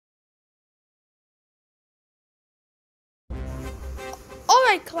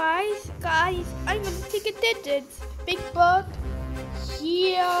Alright guys, I'm gonna take attendance. Big Bert,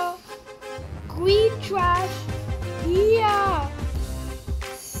 here. Green trash, here.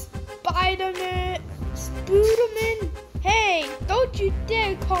 Spider-Man, Spooderman. Hey, don't you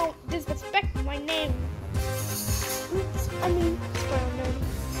dare disrespect my name. Oops, I mean Spider-Man.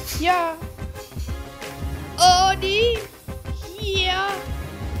 Yeah. Ernie, here.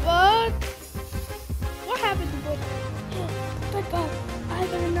 Bert. What happened to Bert? But I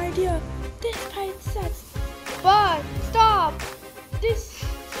have an idea. This pilot sucks. But stop. The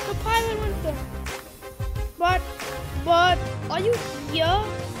pilot went there. But are you here?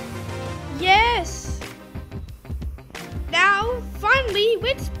 Yes. Now finally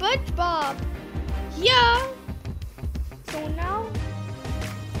with Spongebob. Yeah. So now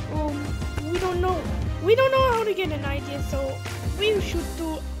we don't know. We don't know how to get an idea, so we should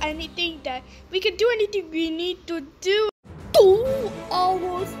do anything that we can do anything we need to do. 2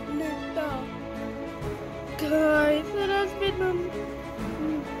 hours later. Guys, it has been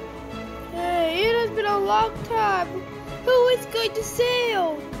a long time. Who is going to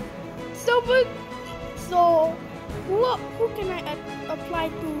sail? Someone. So, who can I apply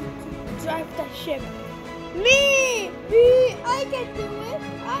to drive the ship? Me! I can do it.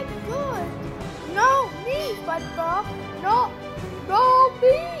 I'm good. No, me, Spongebob. No,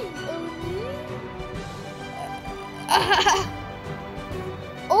 me.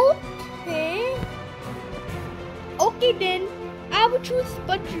 Okay then, I will choose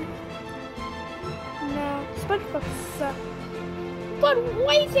SpongeBob. No, SpongeBob sucks. But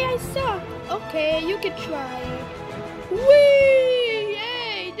why say I suck? Okay, you can try it. Whee!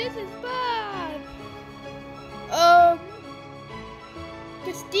 Yay! This is fun.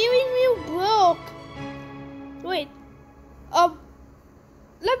 The steering wheel broke. Wait.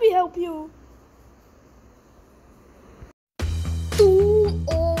 Let me help you. Two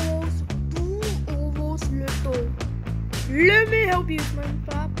almost little. Let me help you,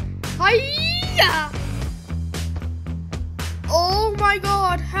 SpongeBob. Hiya! Oh my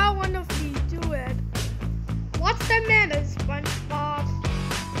God! How wonderfully you do it. What's the matter, SpongeBob?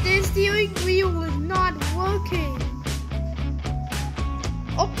 The steering wheel is not working.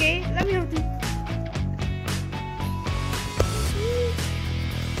 Okay, let me help you.